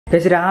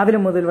പക്ഷെ രാവിലെ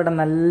മുതൽ ഇവിടെ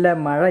നല്ല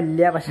മഴ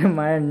ഇല്ല, പക്ഷെ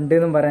മഴ ഉണ്ട്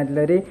എന്നും പറയാൻ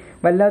പറ്റില്ല. ഒരു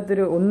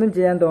വല്ലാത്തൊരു ഒന്നും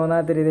ചെയ്യാൻ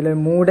തോന്നാത്ത രീതിയിലൊരു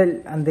മൂടൽ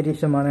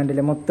അന്തരീക്ഷമാണ്.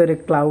 കണ്ടില്ലേ, മൊത്തം ഒരു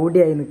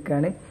ക്ലൗഡി ആയി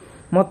നിൽക്കുകയാണ്.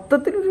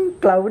 മൊത്തത്തിലൊരു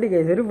ക്ലൗഡി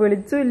കേസ്, ഒരു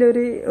വെളിച്ചമില്ല,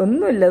 ഒരു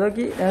ഒന്നുമില്ല.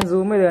 അതൊക്കെ ഞാൻ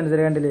സൂം ചെയ്ത്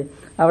കാണിച്ചത് കണ്ടില്ലേ,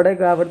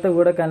 അവിടുത്തെ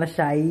കൂടെ നല്ല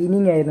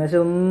ഷൈനിങ് ആയിരുന്നു, പക്ഷെ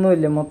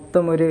ഒന്നുമില്ല,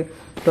 മൊത്തം ഒരു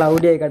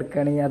ക്ലൗഡി ആയി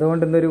കിടക്കുകയാണ്.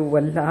 അതുകൊണ്ട് ഇന്നൊരു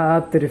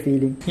വല്ലാത്തൊരു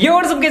feeling.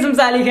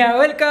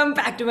 Welcome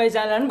back to my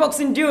channel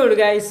unboxing dude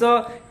guys. So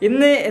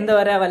ഇന്ന് എന്താ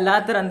പറയാ,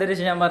 വല്ലാത്തൊരു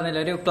അന്തരീക്ഷം, ഞാൻ പറഞ്ഞില്ല,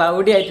 ഒരു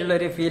ക്ലൗഡി ആയിട്ടുള്ള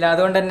ഒരു ഫീൽ.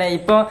 അതുകൊണ്ട് തന്നെ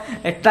ഇപ്പൊ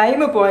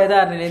ടൈം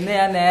പോയതായിരുന്നില്ല. ഇന്ന്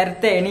ഞാൻ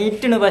നേരത്തെ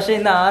എണീറ്റിണ്, പക്ഷെ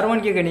ഇന്ന് 6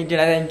 മണിക്കൊക്കെ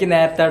എണീറ്റിണ്. അത് എനിക്ക്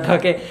നേരത്തെ കേട്ടോ.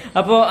 ഓക്കെ,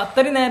 അപ്പോൾ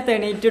അത്രയും നേരത്തെ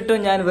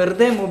എണീറ്റിട്ടും ഞാൻ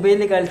വെറുതെ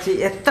മൊബൈലിൽ കളിച്ച്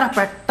എത്ര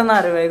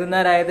പെട്ടെന്നാണ്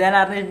വൈകുന്നേരം ആയത്. ഞാൻ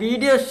അറിഞ്ഞ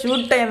വീഡിയോ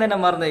ഷൂട്ട് ചെയ്യുന്ന തന്നെ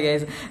മറന്നു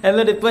ഗൈസ്.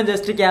 എന്നിട്ട് ഇപ്പം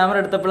ജസ്റ്റ് ക്യാമറ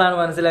എടുത്തപ്പോഴാണ്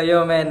മനസ്സിലായോ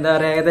എന്താ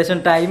പറയുക, ഏകദേശം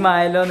ടൈം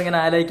ആയല്ലോ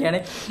എന്നിങ്ങനെ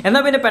ആലോചിക്കുകയാണ്. എന്നാൽ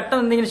പിന്നെ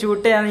പെട്ടെന്ന് എന്തെങ്കിലും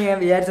ഷൂട്ട് ചെയ്യാന്ന് ഞാൻ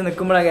വിചാരിച്ച്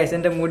നിൽക്കുമ്പോഴാണ് ഗൈസ്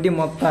എൻ്റെ മുടി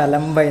മൊത്തം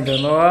അലമ്പായി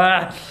തോന്നുന്നു.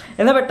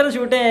 എന്നാൽ പെട്ടെന്ന്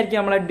ഷൂട്ട് ചെയ്യാനായിരിക്കും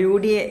നമ്മളെ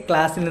ഡ്യൂഡിയെ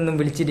ക്ലാസ്സിൽ നിന്നും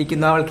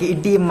വിളിച്ചിരിക്കുന്നു. അവൾക്ക്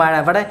ഇടിയും മഴ.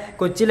 അവിടെ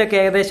കൊച്ചിയിലൊക്കെ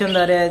ഏകദേശം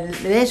എന്താ പറയുക,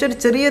 ഏകദേശം ഒരു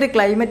ചെറിയൊരു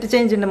ക്ലൈമറ്റ്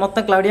ചേഞ്ച് ഉണ്ട്,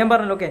 മൊത്തം ക്ലൗഡ്. ഞാൻ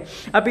പറഞ്ഞല്ലോ. ഓക്കെ,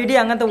 അപ്പോൾ ഇടി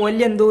അങ്ങനത്തെ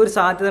വലിയ എന്തോ ഒരു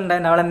സാധ്യത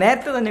ഉണ്ടായിരുന്നു. അവളെ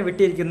നേരത്തെ തന്നെ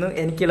വിട്ടിരിക്കുന്നു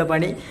എനിക്കുള്ള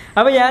പണി.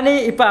 അപ്പോൾ ഞാൻ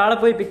ഇപ്പോൾ ആളെ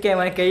പോയി പിക്ക്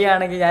ചെയ്യാൻ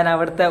കഴിയുകയാണെങ്കിൽ ഞാൻ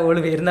അവിടുത്തെ ഓള്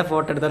വരുന്ന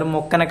ഫോട്ടോ എടുത്തു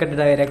മൊക്കനൊക്കെ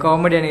ഇട്ടിട്ട് വരിക.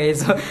 കോമഡിയാണ്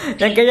ഗൈസ്.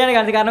 ഞാൻ കഴിയാണ്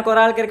കാണിച്ചത്, കാരണം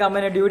കുറേ ആൾക്കാർ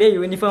കമ്പനി ഡ്യൂഡിയെ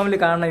യൂണിഫോമിൽ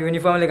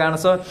കാണണം.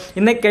 സോ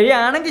ഇന്ന്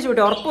കഴിയുകയാണെങ്കിൽ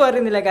ഷൂട്ട് ഉറപ്പ്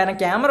പറയുന്നില്ല, കാരണം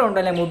ക്യാമറ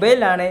ഉണ്ടല്ലേ,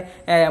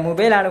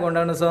 മൊബൈലാണ്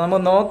കൊണ്ടുപോകുന്നത്. സോ നമ്മൾ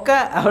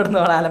നോക്കാം അവിടുന്ന്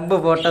അലമ്പ്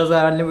ഫോട്ടോസ്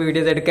അവളിലും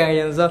വീഡിയോസ് എടുക്കാൻ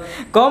കഴിയുന്നത്. സോ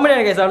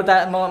കോമഡിയാണ് കേസ്, അവൾ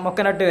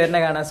മൊക്കനോട്ട് വരുന്ന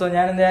കാണാം. സോ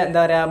ഞാൻ എന്താ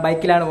പറയുക,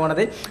 ബൈക്കിലാണ്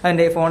പോണത്.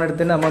 അതിൻ്റെ ഫോൺ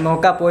എടുത്തിട്ട്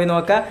നമ്മൾ പോയി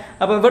നോക്കാം.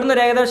 അപ്പോൾ ഇവിടുന്ന്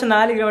ഒരു ഏകദേശം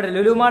 4 കിലോമീറ്റർ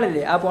ലുലു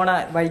മാളില്ലേ, ആ പോണ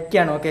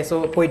ബൈക്കാണ്. ഓക്കെ, സോ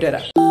പോയിട്ട്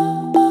വരാം.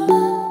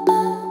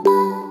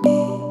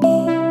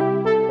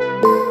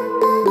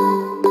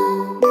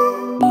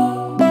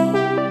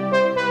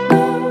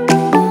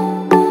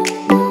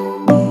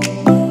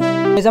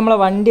 നമ്മളെ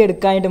വണ്ടി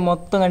എടുക്കാനായിട്ട്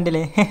മൊത്തം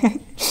കണ്ടില്ലേ,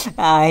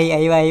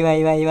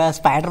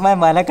 സ്പൈഡർമാൻ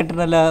വല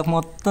കെട്ടണല്ലോ,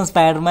 മൊത്തം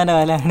സ്പൈഡർമാൻ്റെ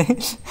വലയാണ്.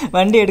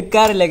 വണ്ടി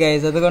എടുക്കാറില്ല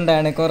ഗൈസ്,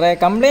 അതുകൊണ്ടാണ്. കുറേ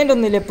കംപ്ലൈൻ്റ്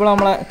ഒന്നുമില്ല. എപ്പോഴും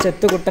നമ്മളെ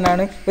ചെത്ത്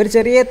കുട്ടനാണ്. ഒരു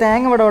ചെറിയ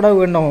തേങ്ങ ഇവിടെ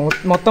വീണോ,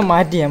 മൊത്തം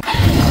മാറ്റി ചെയ്യാം.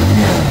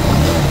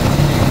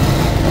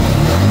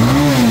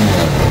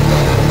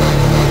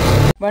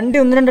 വണ്ടി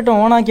 1-2 വട്ടം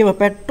ഓണാക്കിയപ്പോൾ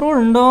പെട്രോൾ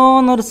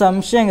ഉണ്ടോയെന്നൊരു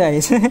സംശയം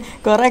ഗൈസ്.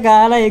 കുറേ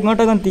കാലമായി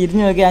ഇങ്ങോട്ടൊക്കെ ഒന്ന്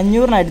തിരിഞ്ഞു നോക്കി.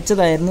 500-ന്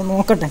അടിച്ചതായിരുന്നു.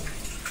 നോക്കട്ടെ.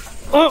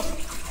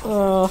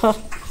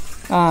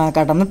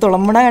 കടന്ന്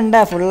തുളമ്പണ കണ്ട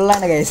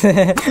ഫുള്ളാണ് ഗൈസ്.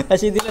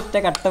 പക്ഷെ ഇതിലൊറ്റ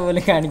കട്ട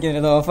പോലും കാണിക്കുന്നില്ല,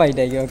 ഇത്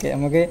ഓഫായിട്ടായിരിക്കും. ഓക്കെ,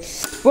 നമുക്ക്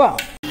പോവാം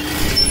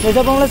ഗൈസ്.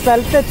 അപ്പോൾ നമ്മൾ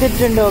സ്ഥലത്ത്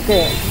എത്തിയിട്ടുണ്ട്. ഓക്കെ,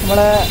 നമ്മൾ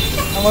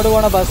അങ്ങോട്ട്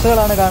പോകുന്ന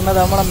ബസ്സുകളാണ് കാണുന്നത്.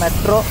 നമ്മളെ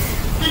മെട്രോ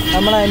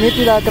നമ്മളെ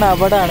അനിയത്തി ഇതാക്കണ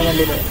അവിടെയാണ്.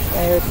 കണ്ടില്ലേ,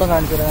 ഇപ്പം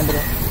കാണിച്ചത്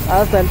കണ്ടില്ലേ, ആ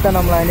സ്ഥലത്താണ്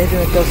നമ്മൾ അനിയത്തി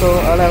നിൽക്കുക. സോ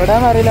അവിടെ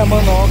എവിടെയാണെന്ന് അറിയില്ല, നമ്മൾ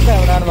നോക്കാം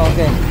എവിടെയാണെന്ന്.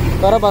 നോക്കേ,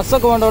 വേറെ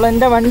ബസ്സൊക്കെ കൊണ്ടുപോകും.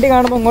 എൻ്റെ വണ്ടി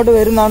കാണുമ്പോൾ ഇങ്ങോട്ട്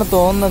വരുന്നതാണ്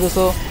തോന്നുന്നത്.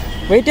 സോ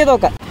വെയിറ്റ് ചെയ്ത്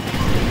നോക്കാം.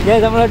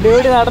 നമ്മളെ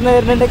ഡ്യൂട്ടി നടന്നു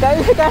വരുന്നുണ്ട്.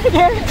 കാണിക്കട്ടെ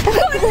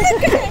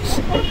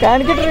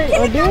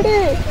ഡ്യൂട്ടി,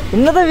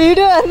 ഇന്നത്തെ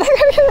വീഡിയോ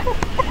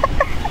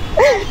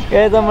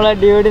നമ്മളെ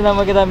ഡ്യൂട്ടി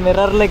നമുക്കിതാ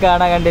മിററിൽ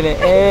കാണാൻ. കണ്ടില്ലേ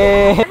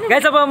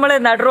ഗൈസ്. അപ്പോൾ നമ്മൾ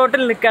നടു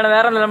റോട്ടിൽ നിൽക്കുകയാണ്.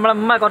 വേറെ ഒന്നും, നമ്മളെ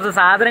അമ്മ കുറച്ച്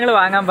സാധനങ്ങൾ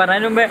വാങ്ങാൻ പറഞ്ഞു.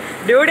 അതിന് മുമ്പ്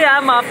ഡ്യൂട്ടി ആ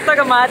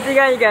മഫ്തൊക്കെ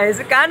മാറ്റിക്കായി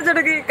ഗൈസ്.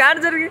 കാണിച്ചെടുക്ക്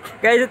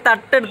ഗൈസ്.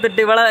 തട്ടെടുത്തിട്ട്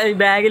ഇവിടെ ഈ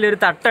ബാഗിൽ ഒരു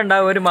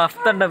തട്ടുണ്ടാവും, ഒരു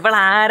മഫ്തുണ്ട്. ഇപ്പോൾ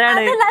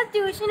ആരാണ്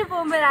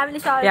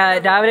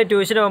രാവിലെ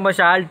ട്യൂഷന് പോകുമ്പോൾ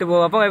ഷാൾട്ട്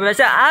പോകും. അപ്പം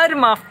പക്ഷെ ആ ഒരു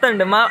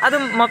മഫ്തുണ്ട്, അത്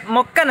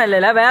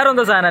മൊക്കനല്ലല്ലോ, വേറെ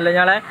എന്തോ സാധനമല്ലോ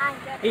ഞങ്ങളെ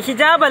ഈ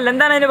ഹിജാബ് അല്ല,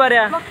 എന്താണ് അതിന്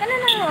പറയാ,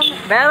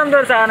 വേറെന്തോ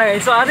ഒരു സാധനം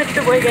ഗൈസ്. സോ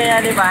അതിട്ട് പോയി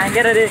കഴിഞ്ഞാൽ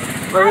ഭയങ്കര ഒരു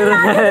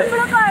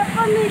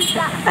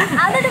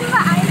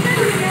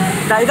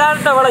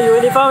ഇതാണ് അവളെ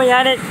യൂണിഫോം.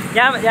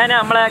 ഞാൻ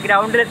നമ്മളെ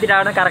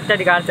ഗ്രൗണ്ടിലെത്തിയിട്ടാണ്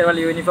കറക്റ്റായിട്ട് കാണിച്ചത്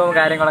അവളെ യൂണിഫോം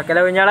കാര്യങ്ങളൊക്കെ.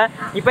 അല്ല കുഞ്ഞാളെ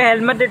ഇപ്പം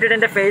ഹെൽമെറ്റ് ഇട്ടിട്ട്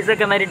എൻ്റെ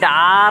ഫേസൊക്കെ നന്നായി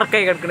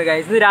ഡാർക്കായി കിടക്കുന്നു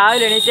ഗൈസ്. ഇന്ന്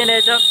രാവിലെ എണീച്ചതിന്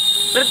ശേഷം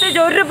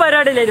പ്രത്യേകിച്ച് ഒരു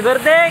പരിപാടിയില്ല,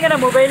 വെറുതെ ഇങ്ങനെ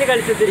മൊബൈലിൽ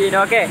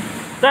കളിച്ചെത്തിരിക്കുന്നു. ഓക്കെ,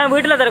 സോ ഞാൻ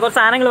വീട്ടിലെത്തരാം,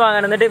 കുറച്ച് സാധനങ്ങൾ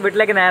വാങ്ങാൻ, എന്നിട്ട്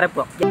വീട്ടിലേക്ക് നേരെ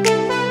പോകാം.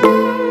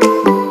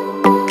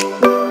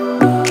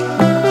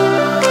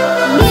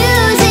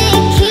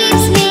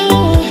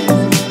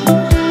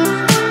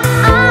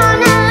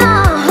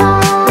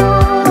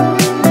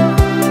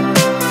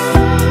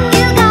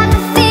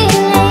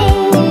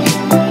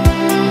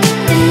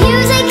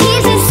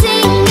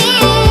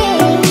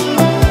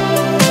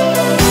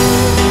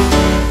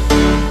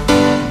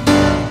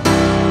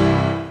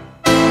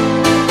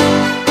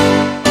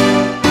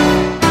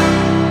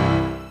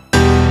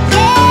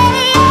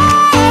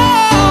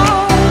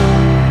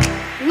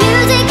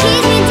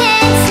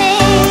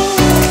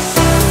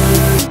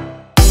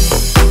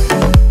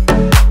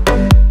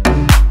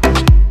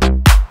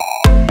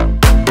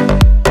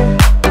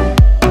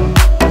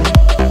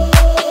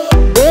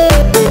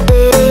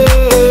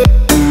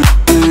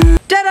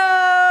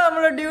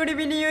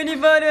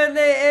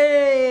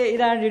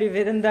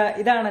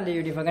 ഇതാണ് എൻ്റെ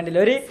യൂണിഫോം. കണ്ടില്ല,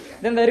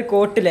 ഇതെന്താ ഒരു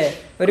കോട്ടില്ലേ,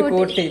 ഒരു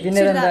കോട്ട്, പിന്നെ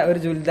ഇതെന്താ ഒരു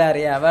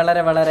ചുരിദാറിയാ.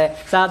 വളരെ വളരെ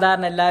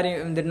സാധാരണ എല്ലാവരും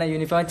ഇടുന്ന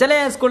യൂണിഫോം. ചില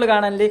സ്കൂളിൽ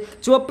കാണാനില്ല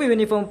ചുവപ്പ്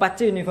യൂണിഫോം, പച്ച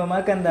യൂണിഫോം.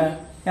 അതൊക്കെ എന്താ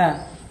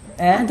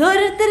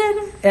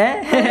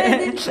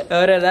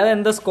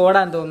അതെന്തോ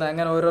സ്കോഡാന്ന് തോന്നുന്നു.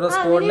 അങ്ങനെ ഓരോരോ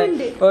സ്കോഡിന്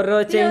ഓരോ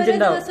ചേഞ്ച്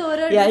ഉണ്ടാവും.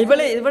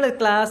 ഇവള്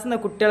ക്ലാസ്സിന്ന്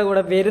കുട്ടികൾ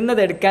കൂടെ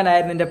വരുന്നത്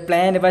എടുക്കാനായിരുന്നു എന്റെ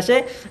പ്ലാന്. പക്ഷെ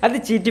അത്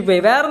ചീറ്റിപ്പോയി.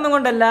 വേറൊന്നും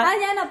കൊണ്ടല്ല,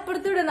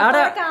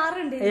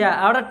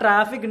 അവിടെ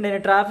ട്രാഫിക്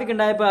ഉണ്ടായിരുന്നു. ട്രാഫിക്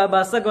ഉണ്ടായപ്പോ ആ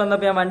ബസ്സൊക്കെ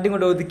വന്നപ്പോ ഞാൻ വണ്ടി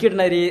കൊണ്ട്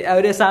ഒതുക്കിയിട്ടുണ്ട്.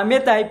 ഒരു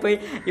സമയത്തായിപ്പോയി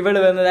ഇവള്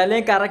വന്നത്.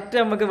 അല്ലെങ്കിൽ കറക്റ്റ്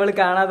നമുക്ക് ഇവള്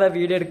കാണാതെ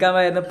വീഡിയോ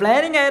എടുക്കാമായിരുന്നു.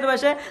 പ്ലാനിങ് ആയിരുന്നു.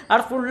 പക്ഷെ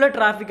അവിടെ ഫുള്ള്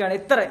ട്രാഫിക്കാണ്.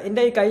 ഇത്ര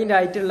എന്റെ ഈ കൈയിന്റെ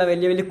ആയിട്ടുള്ള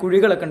വലിയ വലിയ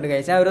കുഴികളൊക്കെ ഉണ്ട്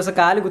കഴിച്ചാൽ. ഒരു ദിവസം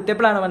കാല്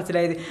കുത്തിയപ്പോഴാണ്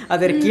മനസ്സിലായത്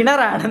അതൊരു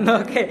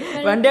കിണറാണെന്നൊക്കെ.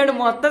 വണ്ടിയാണ്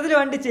മൊത്തത്തിൽ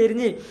വണ്ടി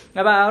ചെരിഞ്ഞ്.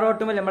 അപ്പൊ ആ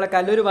റോട്ടുമ്പോൾ നമ്മളെ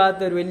കല്ലൂർ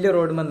ഭാഗത്ത് ഒരു വലിയ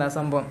റോഡുമെന്നാ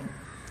സംഭവം.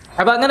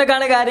 അപ്പൊ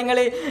അങ്ങനെയൊക്കെയാണ്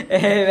കാര്യങ്ങള്.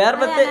 വേറെ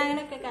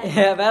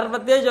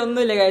പ്രത്യേകിച്ച്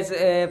ഒന്നുമില്ല ഗൈസ്,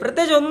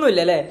 പ്രത്യേകിച്ച് ഒന്നുമില്ല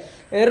അല്ലെ.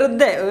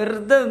 വെറുതെ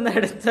ഒന്ന്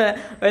എടുത്ത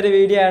ഒരു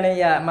വീഡിയോ ആണ്.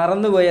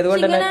 മറന്നുപോയി.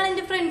 അതുകൊണ്ട് തന്നെ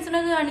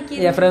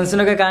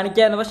ഫ്രണ്ട്സിനൊക്കെ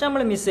കാണിക്കായിരുന്നു. പക്ഷെ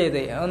നമ്മൾ മിസ്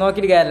ചെയ്ത്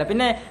നോക്കിയിട്ട് കാര്യമില്ല.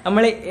 പിന്നെ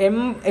നമ്മൾ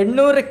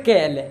 800K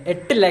അല്ലേ,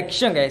 8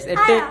 ലക്ഷം ഗൈസ്,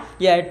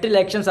 8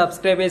 ലക്ഷം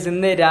സബ്സ്ക്രൈബേഴ്സ്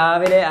ഇന്ന്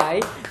രാവിലെ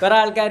ആയി. കുറെ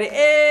ആൾക്കാർ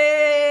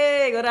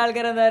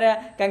എന്താ പറയാ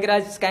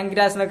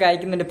കൺഗ്രാറ്റ്സിനൊക്കെ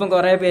അയക്കുന്നുണ്ട്. ഇപ്പം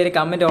കുറെ പേര്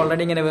കമന്റ്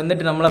ഓൾറെഡി ഇങ്ങനെ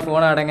വന്നിട്ട് നമ്മളെ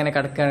ഫോൺ അവിടെ ഇങ്ങനെ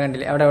കിടക്കാൻ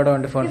കണ്ടില്ല. അവിടെ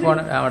ഉണ്ട് ഫോൺ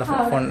അവിടെ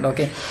ഫോൺ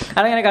ഓക്കെ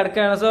അവിടെ ഇങ്ങനെ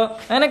കിടക്കുകയാണ്. സോ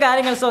അങ്ങനെ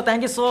കാര്യങ്ങൾ. So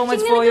thank you so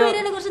much for you.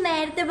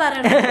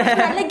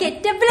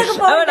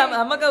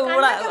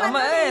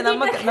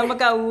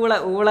 നമുക്ക് ആ ഊള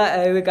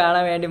ഇത്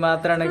കാണാൻ വേണ്ടി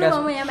മാത്രമാണ്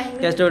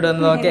ഗസ്റ്റ് ഔട്ട്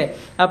വന്നത്. ഓക്കെ,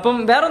 അപ്പം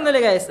വേറെ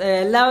ഒന്നുമില്ല ഗൈസ്.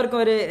 എല്ലാവർക്കും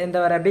ഒരു എന്താ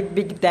പറയാ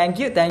ബിഗ്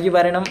താങ്ക് യു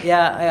പറയണം.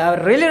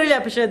 Really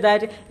appreciate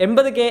that.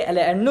 80K അല്ല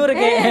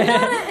 800K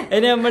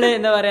ഇനി നമ്മള്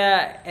എന്താ പറയാ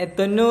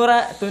 90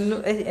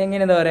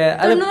 എങ്ങനെ എന്താ പറയാ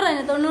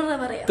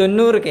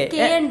 90K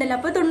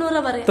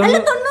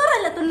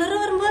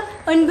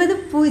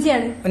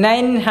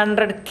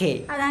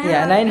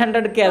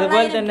 900K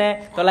അതുപോലെ തന്നെ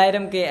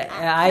 900K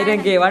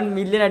 1000K 1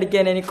 മില്യൺ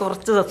അടിക്കാൻ എനിക്ക്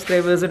കുറച്ച്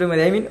സബ്സ്ക്രൈബേഴ്സ് ഇട്ട്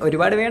മതി. ഐ മീൻ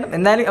ഒരുപാട് വേണം,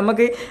 എന്നാലും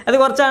നമുക്ക് അത്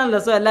കുറച്ചാണല്ലോ.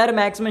 സോ എല്ലാവരും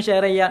മാക്സിമം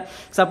ഷെയർ ചെയ്യുക,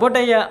 സപ്പോർട്ട്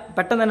ചെയ്യുക.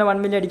 പെട്ടെന്ന് തന്നെ 1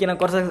 മില്യൺ അടിക്കണം.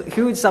 കുറച്ച്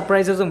ഹ്യൂജ്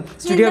സർപ്രൈസസും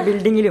സ്റ്റുഡിയോ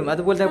ബിൽഡിങ്ങിലും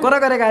അതുപോലെ തന്നെ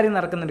കുറെ കാര്യം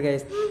നടക്കുന്നുണ്ട്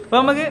ഗൈസ്. അപ്പൊ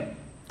നമുക്ക്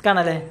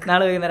കാണാല്ലേ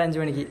നാളെ വൈകുന്നേരം 5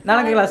 മണിക്ക്.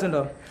 നാളെ ക്ലാസ്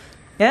ഉണ്ടോ?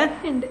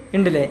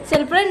 ഉണ്ടല്ലേ?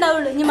 ചിലപ്പോഴേ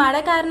ഉണ്ടാവുള്ളൂ. ഇനി മഴ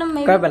കാരണം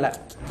കുഴപ്പമില്ല.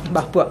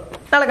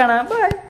 നാളെ കാണാം. ബൈ.